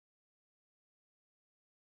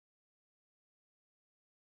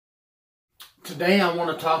Today I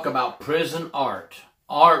want to talk about prison art.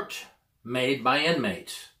 Art made by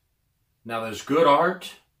inmates. Now there's good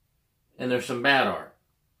art and there's some bad art.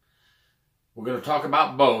 We're going to talk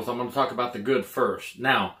about both. I'm going to talk about the good first.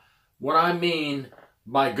 Now, what I mean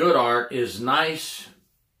by good art is nice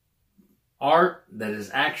art that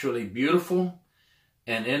is actually beautiful,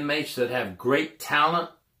 and inmates that have great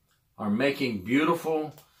talent are making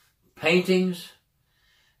beautiful paintings.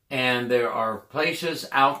 And there are places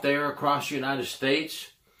out there across the United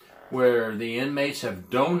States where the inmates have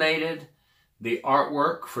donated the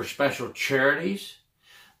artwork for special charities.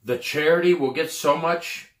 The charity will get so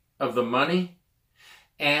much of the money,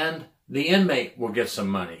 and the inmate will get some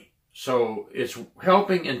money. So it's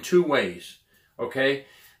helping in two ways, okay?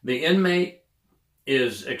 The inmate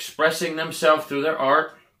is expressing themselves through their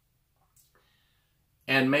art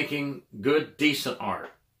and making good, decent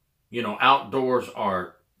art. You know, outdoors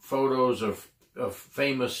art. Photos of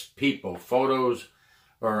famous people,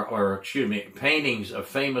 paintings of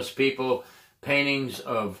famous people, paintings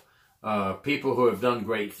of people who have done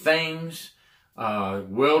great things,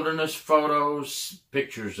 wilderness photos,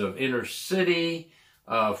 pictures of inner city,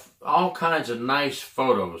 all kinds of nice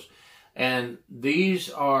photos. And these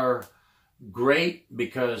are great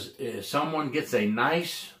because someone gets a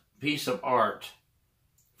nice piece of art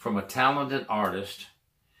from a talented artist,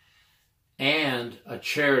 and a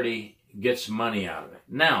charity gets money out of it.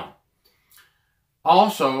 Now,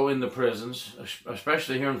 also in the prisons,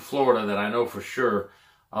 especially here in Florida that I know for sure,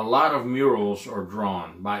 a lot of murals are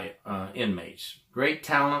drawn by inmates. Great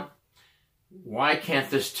talent. Why can't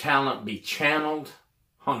this talent be channeled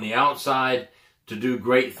on the outside to do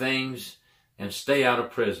great things and stay out of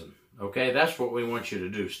prison? Okay, that's what we want you to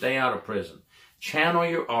do. Stay out of prison. Channel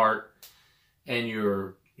your art and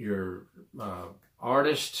your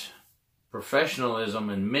artist professionalism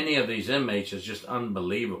in many of these inmates is just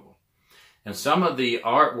unbelievable. And some of the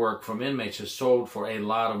artwork from inmates is sold for a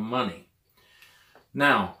lot of money.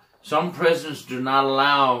 Now, some prisons do not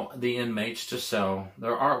allow the inmates to sell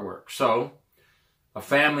their artwork. So, a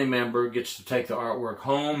family member gets to take the artwork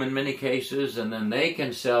home in many cases, and then they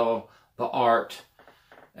can sell the art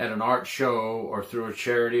at an art show or through a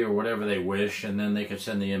charity or whatever they wish, and then they can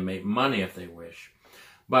send the inmate money if they wish.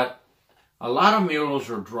 But a lot of murals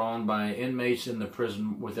are drawn by inmates in the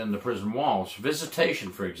prison, within the prison walls.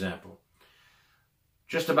 Visitation, for example.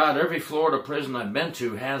 Just about every Florida prison I've been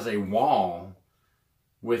to has a wall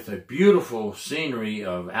with a beautiful scenery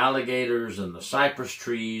of alligators and the cypress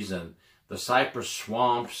trees and the cypress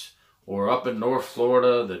swamps, or up in North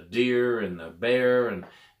Florida, the deer and the bear, and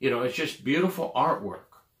you know, it's just beautiful artwork.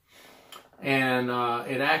 And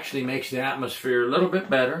it actually makes the atmosphere a little bit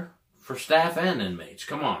better for staff and inmates.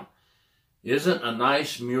 Come on. Isn't a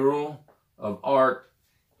nice mural of art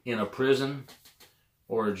in a prison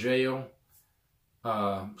or a jail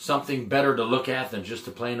something better to look at than just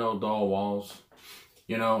the plain old dull walls?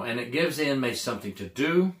 You know, and it gives the inmates something to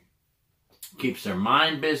do, keeps their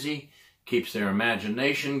mind busy, keeps their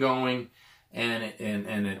imagination going, and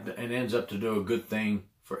it ends up to do a good thing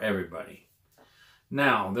for everybody.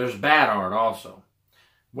 Now, there's bad art also.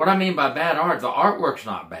 What I mean by bad art, the artwork's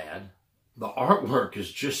not bad. The artwork is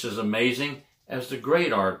just as amazing as the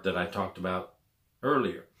great art that I talked about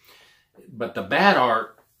earlier. But the bad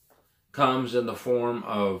art comes in the form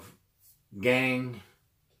of gang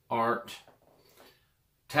art,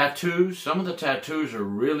 tattoos. Some of the tattoos are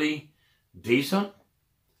really decent,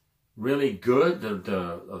 really good,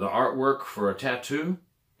 the artwork for a tattoo.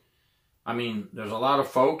 I mean, there's a lot of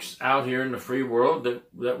folks out here in the free world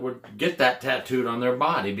that would get that tattooed on their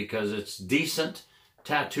body because it's decent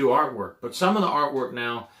tattoo artwork. But some of the artwork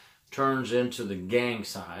now turns into the gang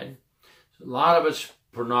side. A lot of it's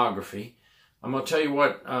pornography. I'm going to tell you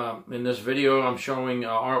what, in this video I'm showing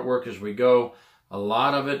artwork as we go. A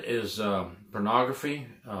lot of it is pornography.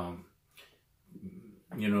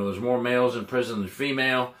 You know, there's more males in prison than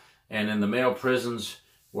female. And in the male prisons,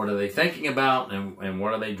 what are they thinking about and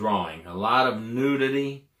what are they drawing? A lot of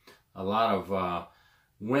nudity, a lot of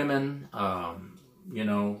women, you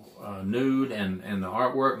know, nude, and the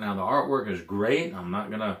artwork. Now, the artwork is great. I'm not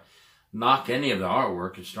going to knock any of the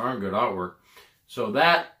artwork. It's darn good artwork. So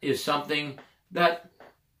that is something that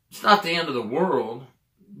it's not the end of the world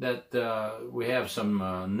that we have some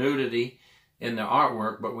nudity in the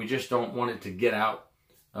artwork, but we just don't want it to get out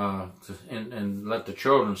and let the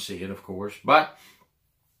children see it, of course. But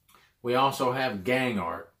we also have gang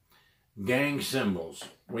art, gang symbols.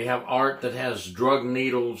 We have art that has drug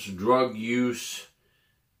needles, drug use,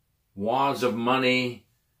 wads of money,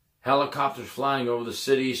 helicopters flying over the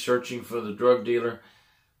city searching for the drug dealer.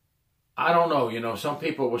 I don't know, some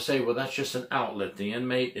people will say, well, that's just an outlet. The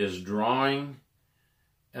inmate is drawing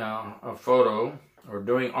a photo or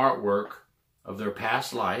doing artwork of their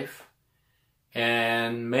past life,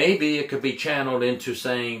 and maybe it could be channeled into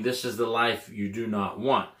saying this is the life you do not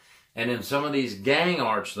want. And in some of these gang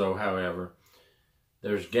arts, though, however,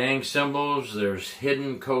 there's gang symbols, there's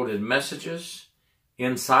hidden coded messages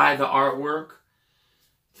inside the artwork,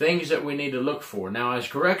 things that we need to look for. Now, as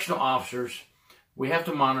correctional officers, we have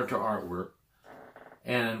to monitor artwork.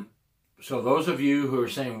 And so those of you who are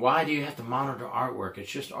saying, why do you have to monitor artwork?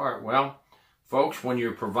 It's just art. Well, folks, when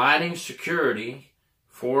you're providing security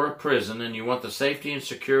for a prison and you want the safety and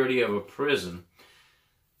security of a prison,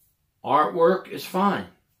 artwork is fine.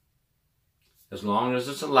 As long as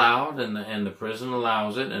it's allowed and the prison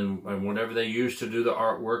allows it, and whatever they use to do the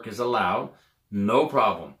artwork is allowed, no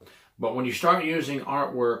problem. But when you start using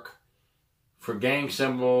artwork for gang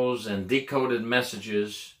symbols and decoded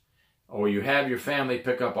messages, or you have your family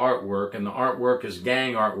pick up artwork and the artwork is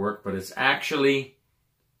gang artwork, but it's actually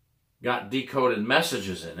got decoded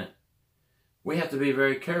messages in it, we have to be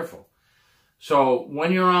very careful. So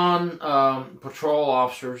when you're on patrol,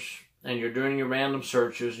 officers, and you're doing your random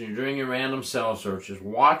searches, and you're doing your random cell searches,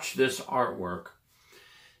 watch this artwork.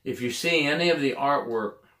 If you see any of the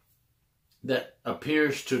artwork that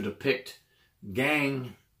appears to depict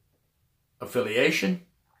gang affiliation,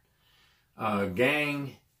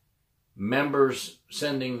 gang members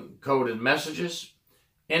sending coded messages,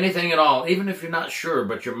 anything at all, even if you're not sure,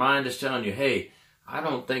 but your mind is telling you, hey, I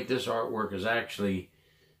don't think this artwork is actually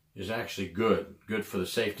good for the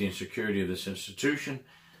safety and security of this institution.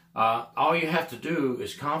 All you have to do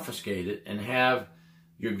is confiscate it and have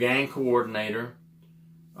your gang coordinator,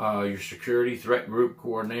 your security threat group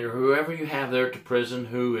coordinator, whoever you have there to prison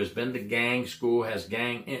who has been to gang school, has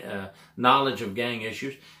gang knowledge of gang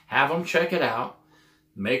issues, have them check it out.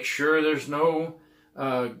 Make sure there's no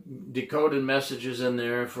decoded messages in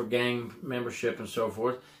there for gang membership and so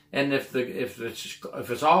forth. And if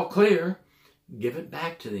it's all clear, give it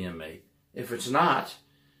back to the inmate. If it's not,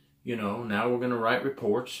 now we're going to write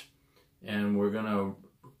reports, and we're going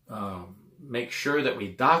to make sure that we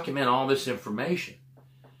document all this information.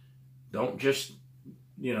 Don't just,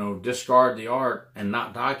 discard the art and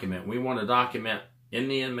not document. We want to document in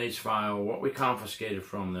the inmate's file what we confiscated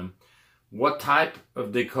from them, what type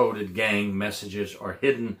of decoded gang messages are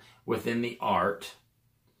hidden within the art,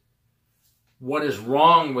 what is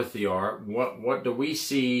wrong with the art, what do we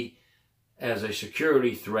see as a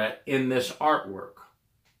security threat in this artwork.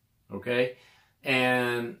 Okay?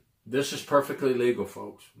 And this is perfectly legal,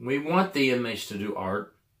 folks. We want the inmates to do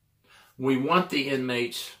art. We want the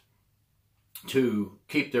inmates to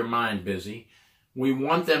keep their mind busy. We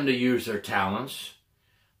want them to use their talents.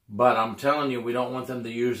 But I'm telling you, we don't want them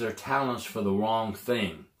to use their talents for the wrong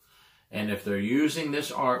thing. And if they're using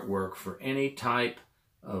this artwork for any type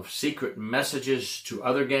of secret messages to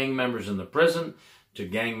other gang members in the prison, to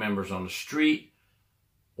gang members on the street,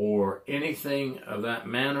 or anything of that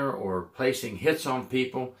manner, or placing hits on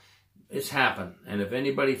people, it's happened. And if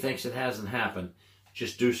anybody thinks it hasn't happened,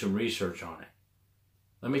 just do some research on it.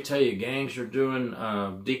 Let me tell you, gangs are doing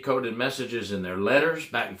decoded messages in their letters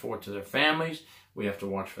back and forth to their families. We have to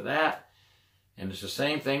watch for that. And it's the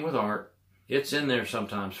same thing with art. It's in there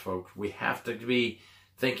sometimes, folks. We have to be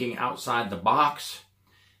thinking outside the box.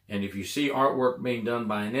 And if you see artwork being done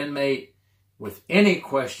by an inmate with any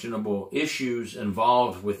questionable issues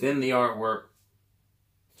involved within the artwork,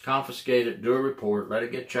 confiscate it, do a report, let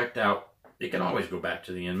it get checked out. It can always go back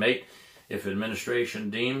to the inmate if administration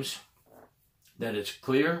deems that it's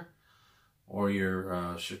clear, or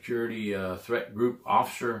your security threat group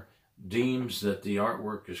officer deems that the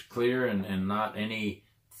artwork is clear and not any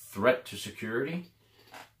threat to security.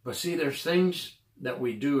 But see, there's things that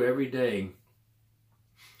we do every day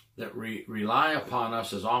that rely upon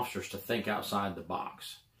us as officers to think outside the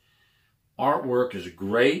box. Artwork is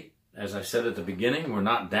great. As I said at the beginning, we're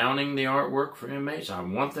not downing the artwork for inmates. I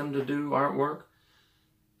want them to do artwork.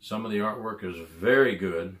 Some of the artwork is very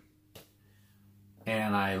good.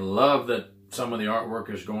 And I love that some of the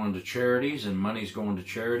artwork is going to charities and money's going to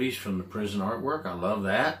charities from the prison artwork. I love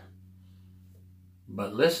that.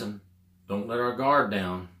 But listen, don't let our guard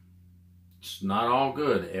down. It's not all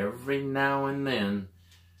good. Every now and then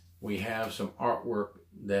we have some artwork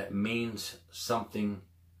that means something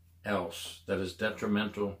else that is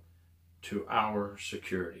detrimental to our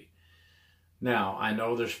security. Now, I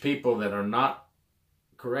know there's people that are not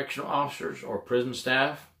correctional officers or prison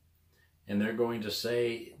staff, and they're going to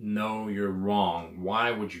say, no, you're wrong.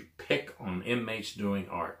 Why would you pick on inmates doing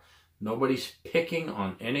art? Nobody's picking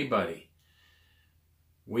on anybody.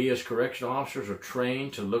 We as correctional officers are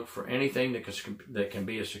trained to look for anything that can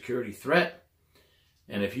be a security threat.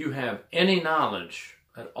 And if you have any knowledge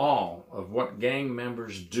at all of what gang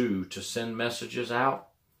members do to send messages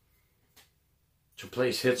out, to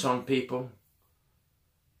place hits on people,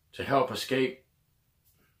 to help escape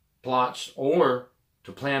plots, or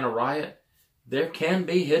to plan a riot, there can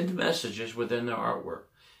be hidden messages within their artwork.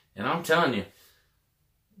 And I'm telling you,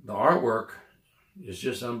 the artwork is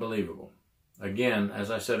just unbelievable. Again,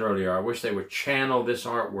 as I said earlier, I wish they would channel this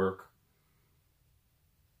artwork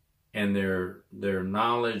and their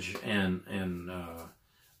knowledge and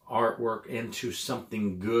artwork into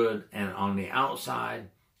something good and on the outside,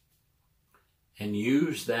 and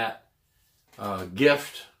use that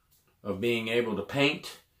gift of being able to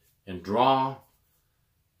paint and draw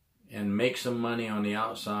and make some money on the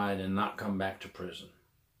outside and not come back to prison.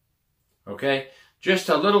 Okay? Just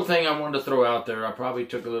a little thing I wanted to throw out there. I probably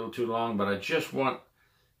took a little too long, but I just want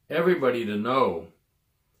everybody to know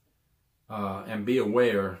and be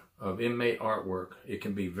aware of inmate artwork. It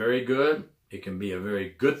can be very good, it can be a very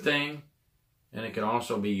good thing, and it can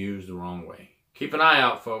also be used the wrong way. Keep an eye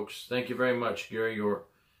out, folks. Thank you very much, Gary York,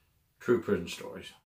 True Prison Stories.